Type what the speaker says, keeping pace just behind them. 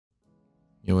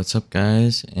Yo, what's up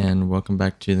guys, and welcome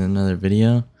back to another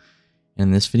video.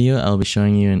 In this video, I'll be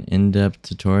showing you an in-depth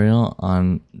tutorial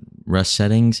on Rust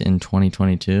settings in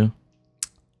 2022.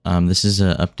 This is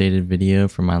an updated video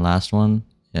from my last one.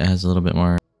 It has a little bit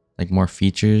more, more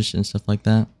features and stuff like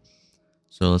that.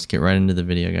 So let's get right into the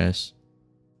video, guys.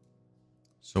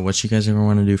 So what you guys ever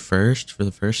want to do first, for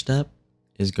the first step,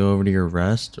 is go over to your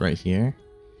Rust right here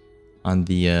on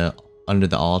the under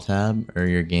the All tab or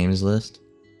your games list.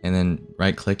 And then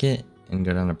right click it and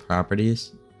go down to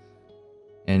properties,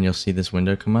 and you'll see this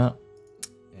window come up,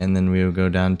 and then we will go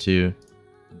down to,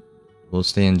 we'll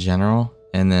stay in general,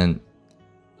 and then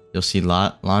you'll see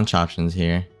launch options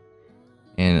here,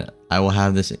 and I will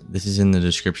have this is in the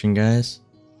description, guys.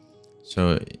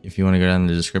 So if you want to go down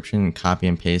to the description and copy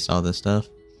and paste all this stuff,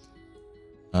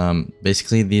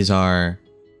 basically these are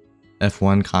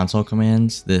F1 console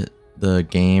commands that the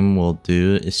game will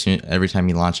do every time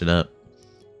you launch it up.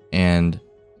 And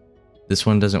this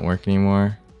one doesn't work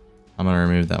anymore. I'm gonna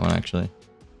remove that one, actually.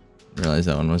 I realized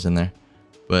that one was in there.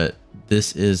 But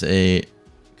this is a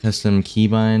custom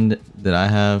keybind that I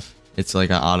have. It's like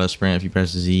an auto sprint if you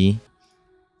press Z.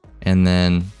 And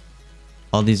then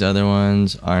all these other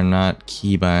ones are not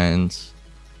keybinds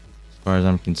as far as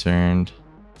I'm concerned.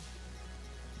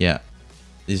 Yeah,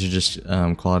 these are just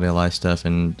quality of life stuff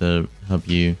and to help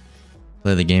you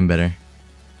play the game better.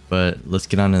 But let's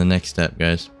get on to the next step,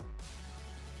 guys.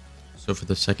 So for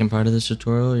the second part of this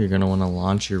tutorial, you're going to want to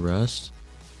launch your Rust.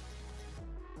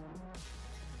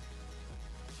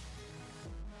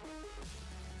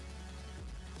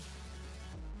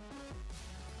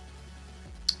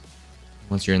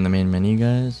 Once you're in the main menu,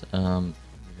 guys, you're going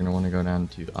to want to go down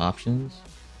to options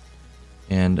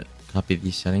and copy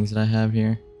these settings that I have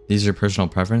here. These are personal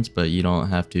preference, but you don't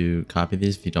have to copy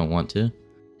these if you don't want to.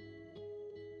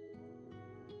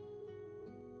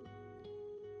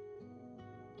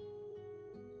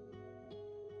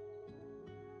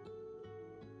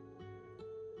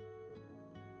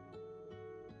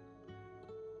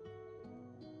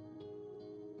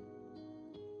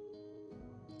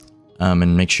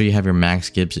 And make sure you have your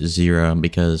max gips at 0,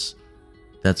 because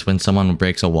that's when someone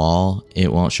breaks a wall,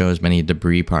 it won't show as many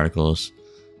debris particles,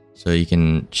 so you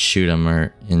can shoot them,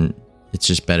 and it's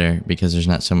just better because there's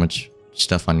not so much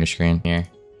stuff on your screen here.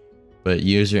 But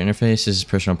user interface is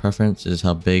personal preference, is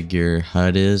how big your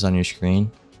HUD is on your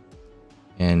screen,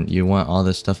 and you want all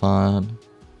this stuff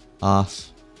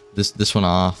off, this one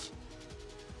off,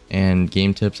 and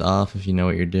game tips off if you know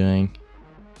what you're doing.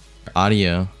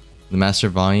 Audio. The master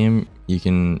volume, you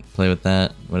can play with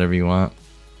that, whatever you want.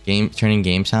 Turning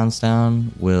game sounds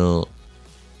down will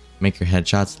make your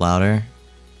headshots louder.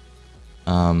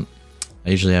 I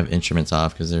usually have instruments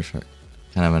off because they're kind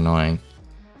of annoying.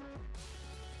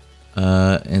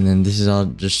 And then this is all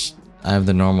just, I have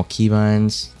the normal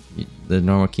keybinds. The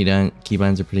normal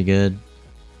keybinds are pretty good.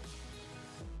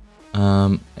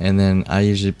 And then I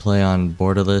usually play on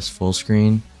borderless full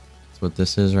screen. That's what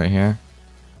this is right here.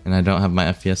 And I don't have my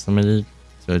FPS limited,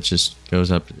 so it just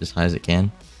goes up as high as it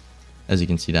can. As you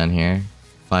can see down here,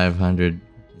 500,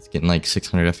 it's getting like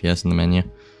 600 FPS in the menu.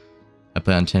 I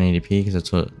play on 1080p because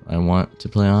that's what I want to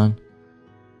play on.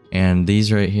 And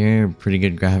these right here are pretty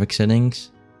good graphic settings.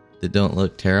 They don't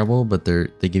look terrible, but they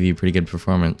give you pretty good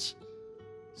performance.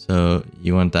 So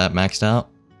you want that maxed out,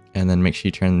 and then make sure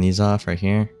you turn these off right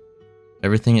here.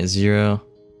 Everything at 0,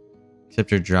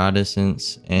 except your draw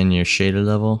distance and your shader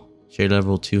level. Shade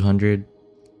level 200,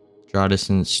 draw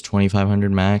distance 2500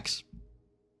 max,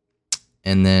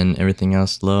 and then everything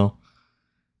else low.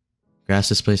 Grass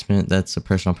displacement, that's a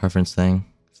personal preference thing,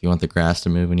 if you want the grass to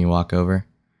move when you walk over.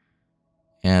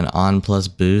 And on plus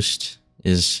boost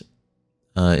is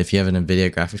if you have an NVIDIA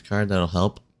graphics card, that'll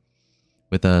help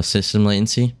with system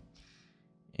latency.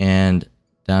 And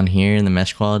down here in the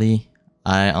mesh quality,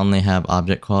 I only have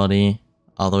object quality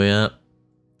all the way up,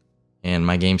 and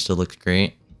my game still looks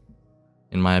great,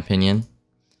 in my opinion.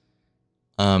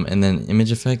 And then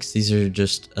image effects, these are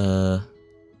just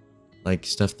like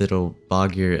stuff that'll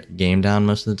bog your game down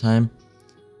most of the time.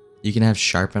 You can have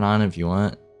sharpen on if you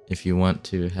want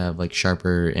to have like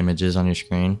sharper images on your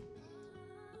screen.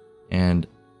 And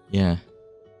yeah,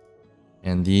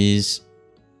 and these,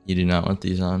 you do not want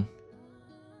these on.